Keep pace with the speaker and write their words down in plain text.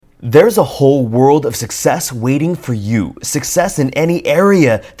There's a whole world of success waiting for you. Success in any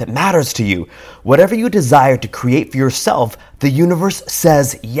area that matters to you. Whatever you desire to create for yourself, the universe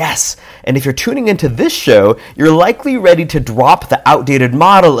says yes. And if you're tuning into this show, you're likely ready to drop the outdated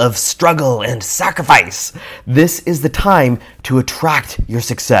model of struggle and sacrifice. This is the time to attract your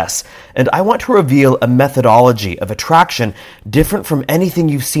success. And I want to reveal a methodology of attraction different from anything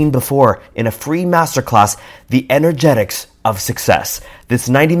you've seen before in a free masterclass, The Energetics of Success. This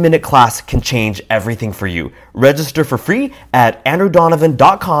 90-minute class can change everything for you. Register for free at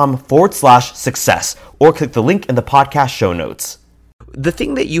andrewdonovan.com/success or click the link in the podcast show notes. The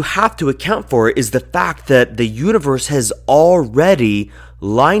thing that you have to account for is the fact that the universe has already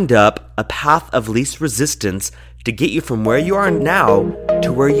lined up a path of least resistance to get you from where you are now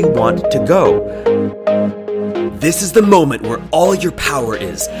to where you want to go. This is the moment where all your power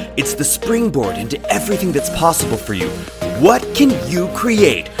is. It's the springboard into everything that's possible for you. What can you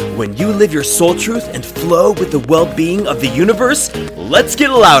create when you live your soul truth and flow with the well-being of the universe? Let's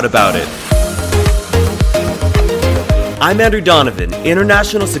get loud about it. I'm Andrew Donovan,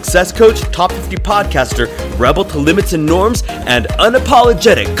 international success coach, top 50 podcaster, rebel to limits and norms, and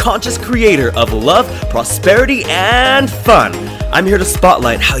unapologetic conscious creator of love, prosperity, and fun. I'm here to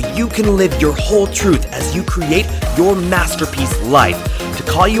spotlight how you can live your whole truth as you create your masterpiece life, to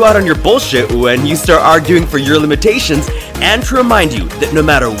call you out on your bullshit when you start arguing for your limitations, and to remind you that no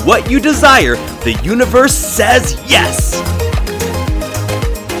matter what you desire, the universe says yes.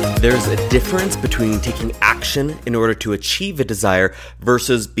 There's a difference between taking action in order to achieve a desire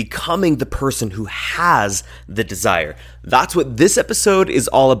versus becoming the person who has the desire. That's what this episode is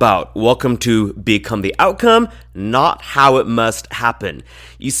all about. Welcome to Become the Outcome, not how it must happen.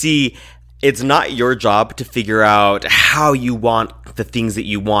 You see, it's not your job to figure out how you want the things that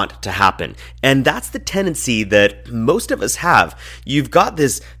you want to happen. And that's the tendency that most of us have. You've got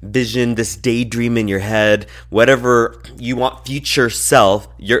this vision, this daydream in your head, whatever you want future self,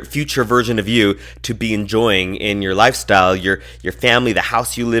 your future version of you to be enjoying in your lifestyle, your family, the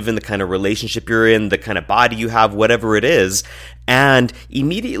house you live in, the kind of relationship you're in, the kind of body you have, whatever it is. And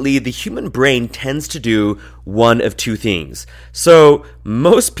immediately the human brain tends to do one of two things. So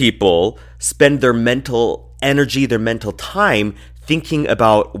most people spend their mental energy, their mental time thinking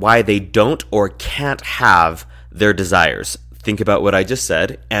about why they don't or can't have their desires. Think about what I just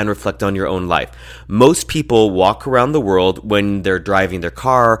said and reflect on your own life. Most people walk around the world when they're driving their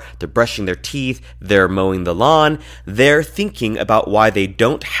car, they're brushing their teeth, they're mowing the lawn. They're thinking about why they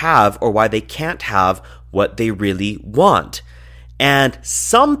don't have or why they can't have what they really want. And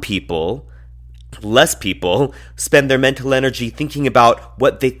some people, less people, spend their mental energy thinking about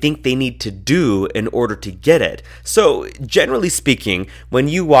what they think they need to do in order to get it. So generally speaking, when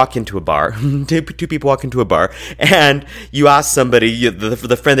you walk into a bar, two people walk into a bar, and you ask somebody,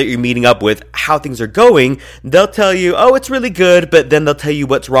 the friend that you're meeting up with, how things are going, they'll tell you, oh, it's really good, but then they'll tell you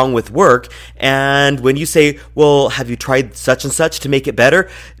what's wrong with work. And when you say, well, have you tried such and such to make it better?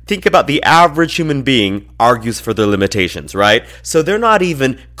 Think about the average human being argues for their limitations, right? So they're not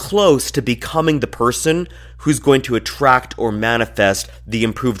even close to becoming the person who's going to attract or manifest the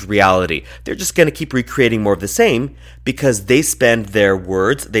improved reality. They're just going to keep recreating more of the same because they spend their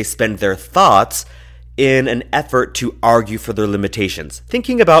words, they spend their thoughts in an effort to argue for their limitations,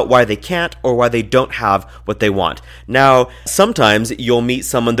 thinking about why they can't or why they don't have what they want. Now, sometimes you'll meet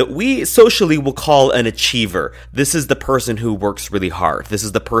someone that we socially will call an achiever. This is the person who works really hard. This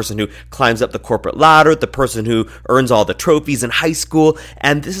is the person who climbs up the corporate ladder, the person who earns all the trophies in high school,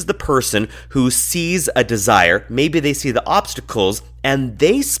 and this is the person who sees a desire. Maybe they see the obstacles and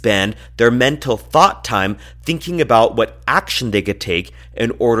they spend their mental thought time thinking about what action they could take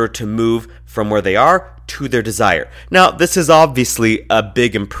in order to move from where they are to their desire. Now, this is obviously a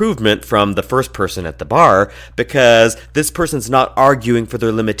big improvement from the first person at the bar because this person's not arguing for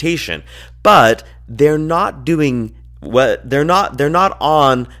their limitation, but they're not doing what they're not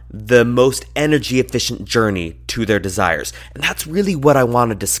on the most energy efficient journey to their desires. And that's really what I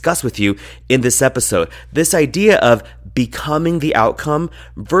want to discuss with you in this episode. This idea of becoming the outcome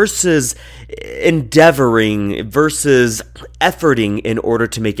versus endeavoring versus efforting in order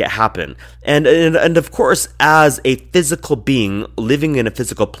to make it happen. And of course, as a physical being living in a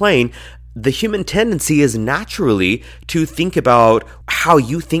physical plane, the human tendency is naturally to think about how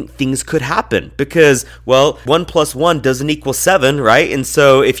you think things could happen because, well, 1 + 1 doesn't equal 7, right? And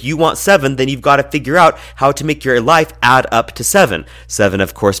so if you want 7, then you've got to figure out how to make your life add up to 7. 7,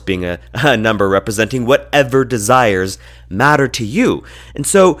 of course, being a number representing whatever desires matter to you. And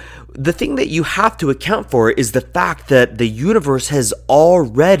so the thing that you have to account for is the fact that the universe has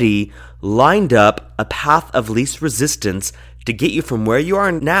already lined up a path of least resistance to get you from where you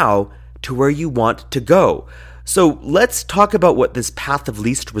are now to where you want to go. So let's talk about what this path of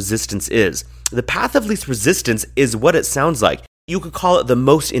least resistance is. The path of least resistance is what it sounds like. You could call it the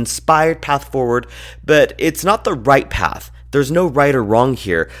most inspired path forward, but it's not the right path. There's no right or wrong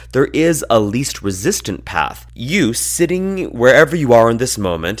here. There is a least resistant path. You, sitting wherever you are in this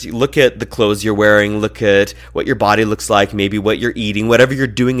moment, you look at the clothes you're wearing, look at what your body looks like, maybe what you're eating, whatever you're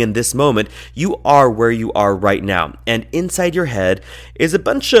doing in this moment, you are where you are right now. And inside your head is a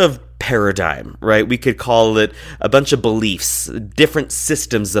bunch of paradigm, right? We could call it a bunch of beliefs, different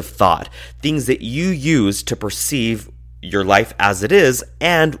systems of thought, things that you use to perceive your life as it is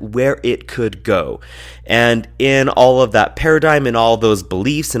and where it could go. And in all of that paradigm and all those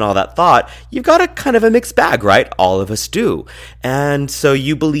beliefs and all that thought, you've got a kind of a mixed bag, right? All of us do. And so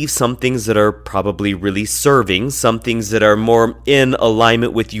you believe some things that are probably really serving, some things that are more in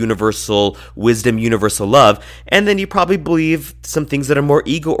alignment with universal wisdom, universal love, and then you probably believe some things that are more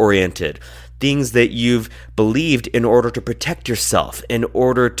ego-oriented. Things that you've believed in order to protect yourself, in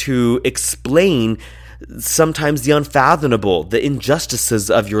order to explain sometimes the unfathomable, the injustices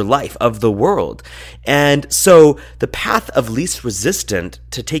of your life, of the world. And so the path of least resistant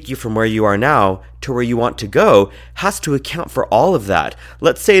to take you from where you are now to where you want to go has to account for all of that.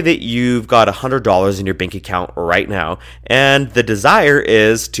 Let's say that you've got $100 in your bank account right now, and the desire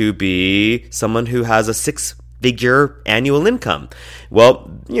is to be someone who has a six-figure annual income. Well,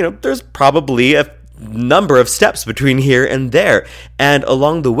 there's probably a number of steps between here and there, and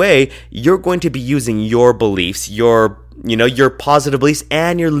along the way you're going to be using your beliefs, your positive beliefs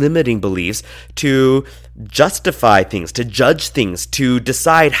and your limiting beliefs to justify things, to judge things, to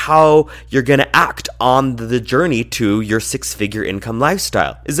decide how you're going to act on the journey to your six-figure income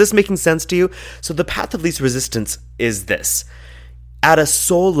lifestyle. Is this making sense to you? So the path of least resistance is this. At a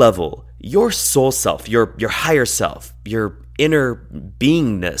soul level, your soul self, your higher self, your inner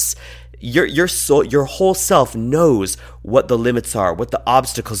beingness, your soul, your whole self knows what the limits are, what the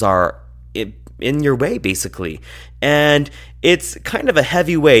obstacles are in your way, basically. And it's kind of a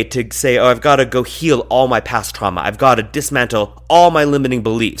heavy way to say, I've got to go heal all my past trauma. I've got to dismantle all my limiting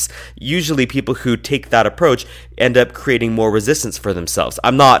beliefs. Usually people who take that approach end up creating more resistance for themselves.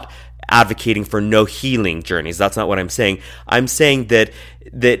 I'm not advocating for no healing journeys. That's not what I'm saying. I'm saying that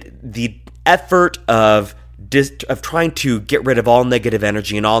the effort of trying to get rid of all negative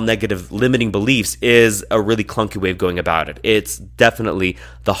energy and all negative limiting beliefs is a really clunky way of going about it. It's definitely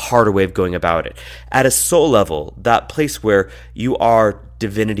the harder way of going about it. At a soul level, that place where you are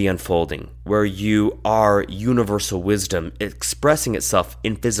divinity unfolding, where you are universal wisdom expressing itself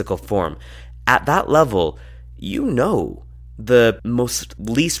in physical form, at that level, the most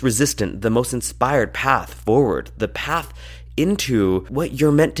least resistant, the most inspired path forward, the path into what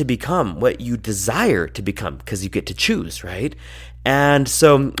you're meant to become, what you desire to become, because you get to choose, right? And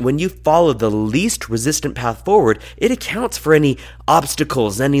so when you follow the least resistant path forward, it accounts for any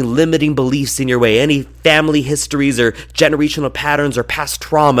obstacles, any limiting beliefs in your way, any family histories or generational patterns or past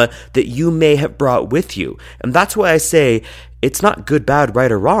trauma that you may have brought with you. And that's why I say it's not good, bad,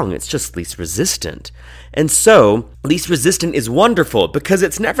 right, or wrong. It's just least resistant. And so least resistant is wonderful because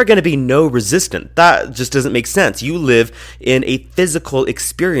it's never going to be no resistant. That just doesn't make sense. You live in a physical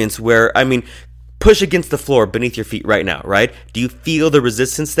experience where, push against the floor beneath your feet right now, right? Do you feel the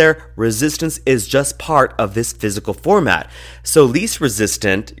resistance there? Resistance is just part of this physical format. So least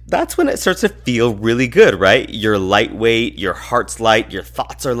resistant, that's when it starts to feel really good, right? You're lightweight, your heart's light, your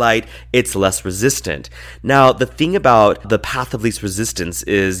thoughts are light, it's less resistant. Now, the thing about the path of least resistance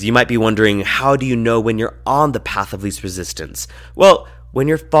is you might be wondering, how do you know when you're on the path of least resistance? Well, when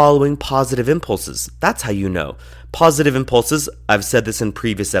you're following positive impulses, that's how you know. Positive impulses, I've said this in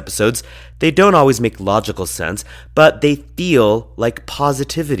previous episodes, they don't always make logical sense, but they feel like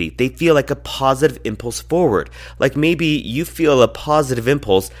positivity. They feel like a positive impulse forward. Like maybe you feel a positive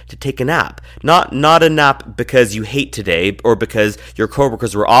impulse to take a nap. Not a nap because you hate today or because your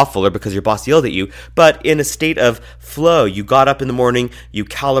coworkers were awful or because your boss yelled at you, but in a state of flow. You got up in the morning, you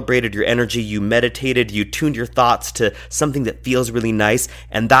calibrated your energy, you meditated, you tuned your thoughts to something that feels really nice,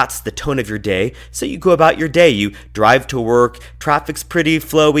 and that's the tone of your day. So you go about your day, you drive to work, traffic's pretty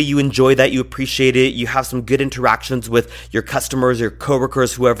flowy, you enjoy that, you appreciate it, you have some good interactions with your customers, your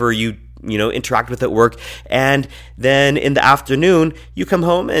coworkers, whoever you interact with at work, and then in the afternoon, you come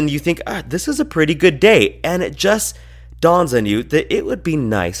home and you think, this is a pretty good day, and it just dawns on you that it would be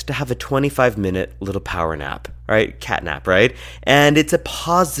nice to have a 25-minute little power nap, right? Cat nap, right? And it's a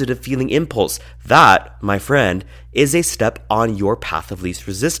positive feeling impulse. That, my friend, is a step on your path of least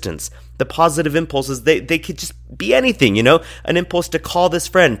resistance. The positive impulses, they could just be anything, you know? An impulse to call this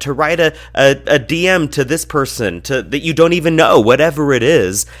friend, to write a DM to this person that you don't even know, whatever it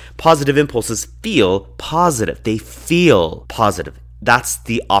is. Positive impulses feel positive. They feel positive. That's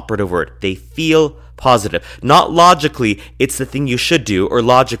the operative word. They feel positive. Not logically, it's the thing you should do, or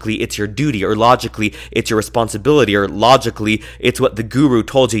logically, it's your duty, or logically, it's your responsibility, or logically, it's what the guru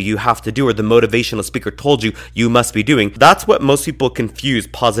told you have to do, or the motivational speaker told you must be doing. That's what most people confuse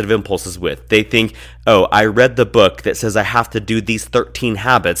positive impulses with. They think, oh, I read the book that says I have to do these 13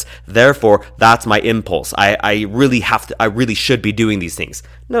 habits, therefore, that's my impulse. I really should be doing these things.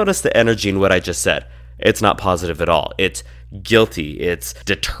 Notice the energy in what I just said. It's not positive at all. It's guilty. It's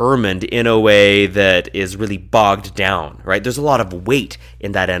determined in a way that is really bogged down, right? There's a lot of weight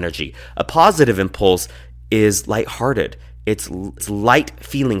in that energy. A positive impulse is lighthearted. It's light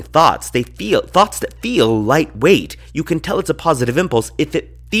feeling thoughts. Thoughts that feel lightweight. You can tell it's a positive impulse if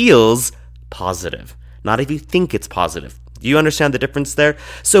it feels positive, not if you think it's positive. Do you understand the difference there?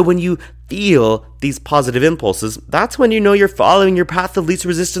 So when you feel these positive impulses, that's when you know you're following your path of least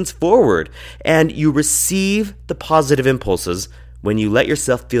resistance forward. And you receive the positive impulses when you let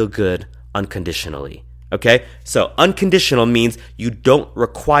yourself feel good unconditionally. Okay? So unconditional means you don't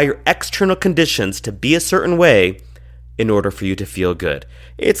require external conditions to be a certain way in order for you to feel good.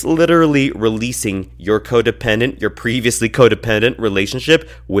 It's literally releasing your previously codependent relationship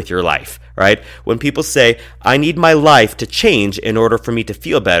with your life, right? When people say, I need my life to change in order for me to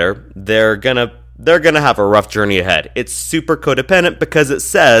feel better, they're gonna have a rough journey ahead. It's super codependent because it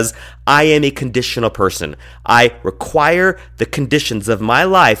says, I am a conditional person. I require the conditions of my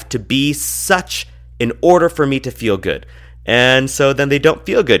life to be such in order for me to feel good. And so then they don't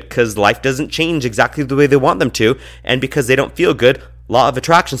feel good because life doesn't change exactly the way they want them to. And because they don't feel good, law of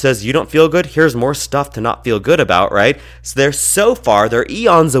attraction says you don't feel good, here's more stuff to not feel good about, right? So they're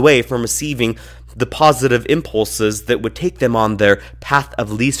eons away from receiving the positive impulses that would take them on their path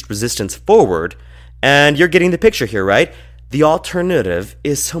of least resistance forward. And you're getting the picture here, right? The alternative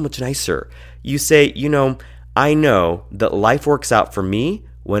is so much nicer. You say, I know that life works out for me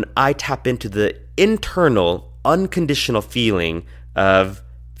when I tap into the internal unconditional feeling of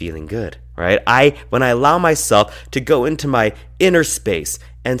feeling good, right? When I allow myself to go into my inner space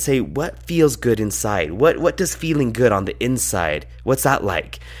and say, what feels good inside? What does feeling good on the inside? What's that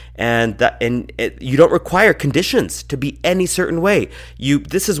like? And you don't require conditions to be any certain way.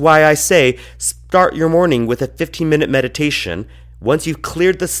 This is why I say start your morning with a 15-minute meditation. Once you've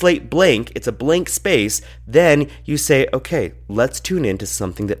cleared the slate blank, it's a blank space, then you say, okay, let's tune into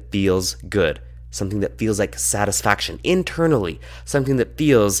something that feels good. Something that feels like satisfaction internally, something that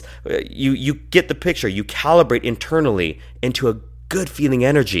feels, you get the picture, you calibrate internally into a good feeling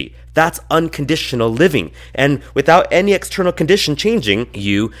energy. That's unconditional living. And without any external condition changing,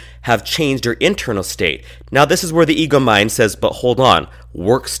 you have changed your internal state. Now, this is where the ego mind says, but hold on,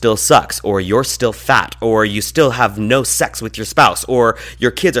 work still sucks, or you're still fat, or you still have no sex with your spouse, or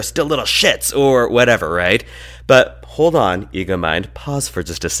your kids are still little shits, or whatever, right? But hold on, ego mind, pause for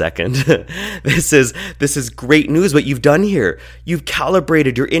just a second. This is great news what you've done here. You've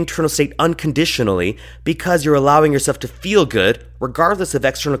calibrated your internal state unconditionally because you're allowing yourself to feel good regardless of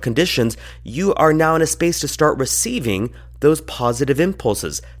external conditions. You are now in a space to start receiving those positive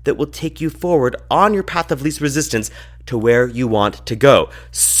impulses that will take you forward on your path of least resistance to where you want to go.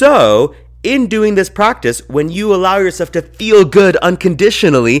 So, in doing this practice, when you allow yourself to feel good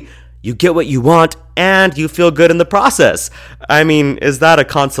unconditionally, you get what you want and you feel good in the process. I mean, is that a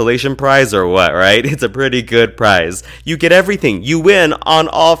consolation prize or what, right? It's a pretty good prize. You get everything. You win on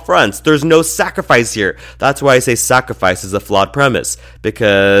all fronts. There's no sacrifice here. That's why I say sacrifice is a flawed premise,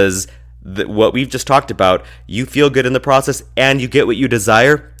 because what we've just talked about, you feel good in the process and you get what you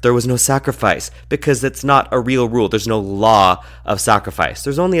desire. There was no sacrifice because it's not a real rule. There's no law of sacrifice.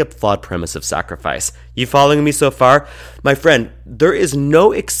 There's only a flawed premise of sacrifice. You following me so far? My friend, there is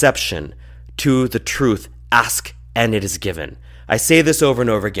no exception to the truth, ask and it is given. I say this over and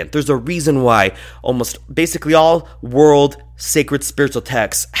over again. There's a reason why almost basically all world sacred spiritual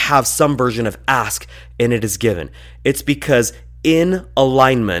texts have some version of ask and it is given. It's because in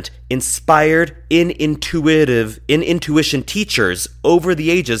alignment, inspired, intuition teachers over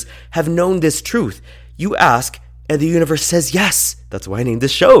the ages have known this truth. You ask, and the universe says yes. That's why I named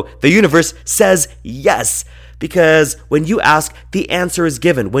this show. The universe says yes. Because when you ask, the answer is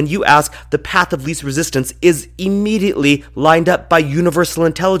given. When you ask, the path of least resistance is immediately lined up by universal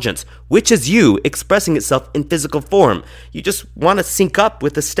intelligence, which is you expressing itself in physical form. You just want to sync up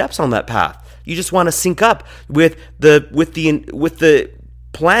with the steps on that path. You just want to sync up with the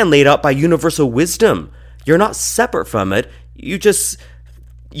plan laid out by universal wisdom. You're not separate from it. You just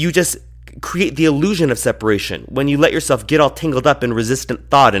create the illusion of separation, when you let yourself get all tangled up in resistant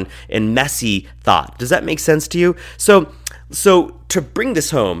thought and messy thought. Does that make sense to you? So to bring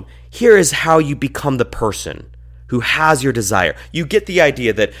this home, here is how you become the person who has your desire. You get the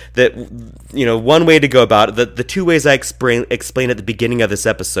idea that one way to go about it, the two ways I explain at the beginning of this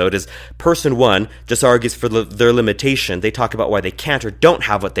episode is person one just argues for their limitation. They talk about why they can't or don't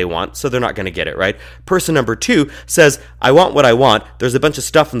have what they want, so they're not going to get it, right? Person number two says, I want what I want. There's a bunch of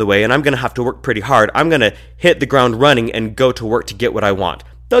stuff in the way, and I'm going to have to work pretty hard. I'm going to hit the ground running and go to work to get what I want.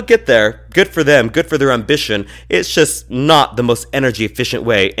 They'll get there. Good for them. Good for their ambition. It's just not the most energy efficient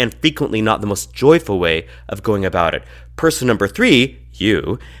way and frequently not the most joyful way of going about it. Person number three,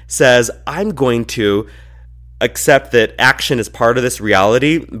 you, says, I'm going to accept that action is part of this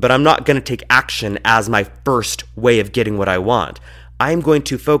reality, but I'm not going to take action as my first way of getting what I want. I'm going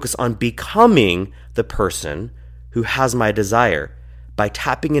to focus on becoming the person who has my desire by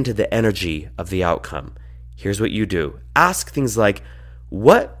tapping into the energy of the outcome. Here's what you do. Ask things like,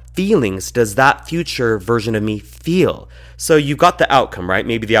 what feelings does that future version of me feel? So you got the outcome, right?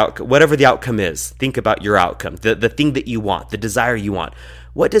 Maybe the outcome, whatever the outcome is. Think about your outcome, the thing that you want, the desire you want.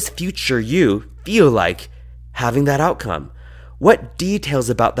 What does future you feel like having that outcome? What details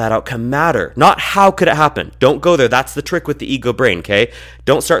about that outcome matter? Not how could it happen. Don't go there. That's the trick with the ego brain, okay?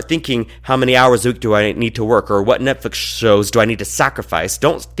 Don't start thinking how many hours a week do I need to work or what Netflix shows do I need to sacrifice.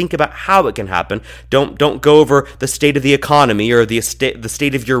 Don't think about how it can happen. Don't go over the state of the economy or the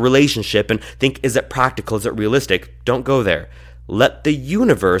state of your relationship and think, is it practical? Is it realistic? Don't go there. Let the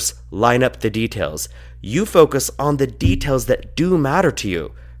universe line up the details. You focus on the details that do matter to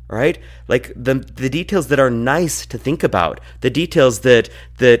you. Right? Like the details that are nice to think about, the details that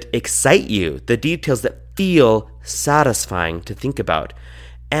excite you, the details that feel satisfying to think about.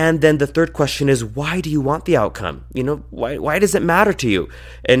 And then the third question is, why do you want the outcome? Why does it matter to you?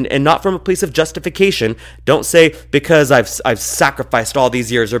 And not from a place of justification. Don't say, because I've sacrificed all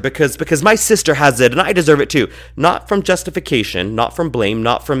these years, or because my sister has it and I deserve it too. Not from justification, not from blame,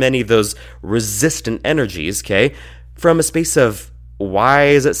 not from any of those resistant energies, okay? From a space of, why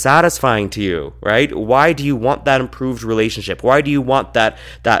is it satisfying to you, right? Why do you want that improved relationship? Why do you want that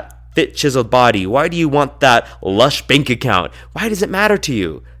fit, chiseled body? Why do you want that lush bank account? Why does it matter to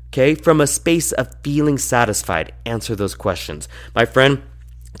you? Okay, from a space of feeling satisfied, answer those questions. My friend,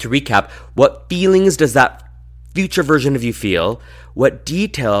 to recap, what feelings does that future version of you feel? What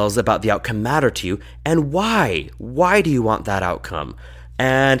details about the outcome matter to you? And why? Why do you want that outcome?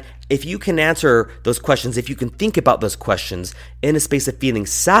 And if you can answer those questions, if you can think about those questions in a space of feeling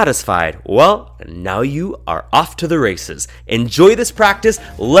satisfied, well, now you are off to the races. Enjoy this practice.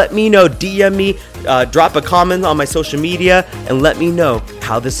 Let me know. DM me, drop a comment on my social media, and let me know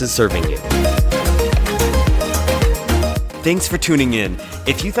how this is serving you. Thanks for tuning in.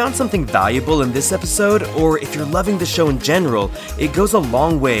 If you found something valuable in this episode, or if you're loving the show in general, it goes a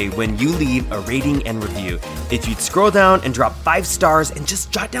long way when you leave a rating and review. If you'd scroll down and drop 5 stars and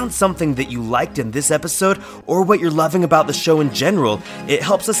just jot down something that you liked in this episode, or what you're loving about the show in general, it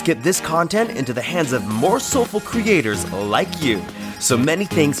helps us get this content into the hands of more soulful creators like you. So many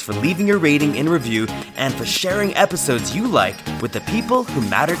thanks for leaving your rating and review, and for sharing episodes you like with the people who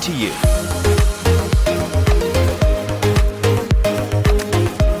matter to you.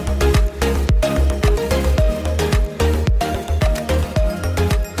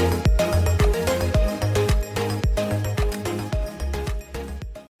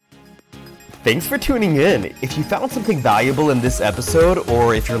 Thanks for tuning in. If you found something valuable in this episode,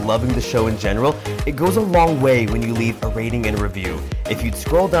 or if you're loving the show in general, it goes a long way when you leave a rating and review. If you'd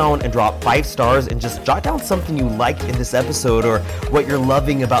scroll down and drop 5 stars and just jot down something you liked in this episode or what you're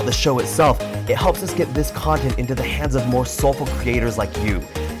loving about the show itself, it helps us get this content into the hands of more soulful creators like you.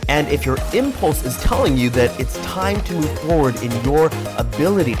 And if your impulse is telling you that it's time to move forward in your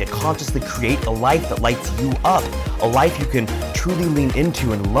ability to consciously create a life that lights you up, a life you can truly lean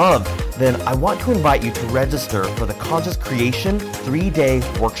into and love, then I want to invite you to register for the Conscious Creation 3-day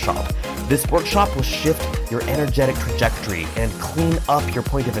workshop. This workshop will shift your energetic trajectory and clean up your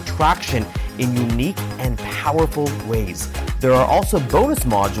point of attraction in unique and powerful ways. There are also bonus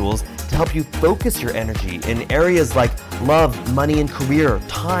modules to help you focus your energy in areas like love, money and career,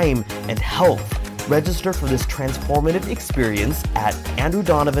 time, and health. Register for this transformative experience at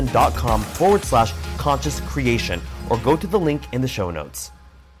andrewdonovan.com/conscious creation, or go to the link in the show notes.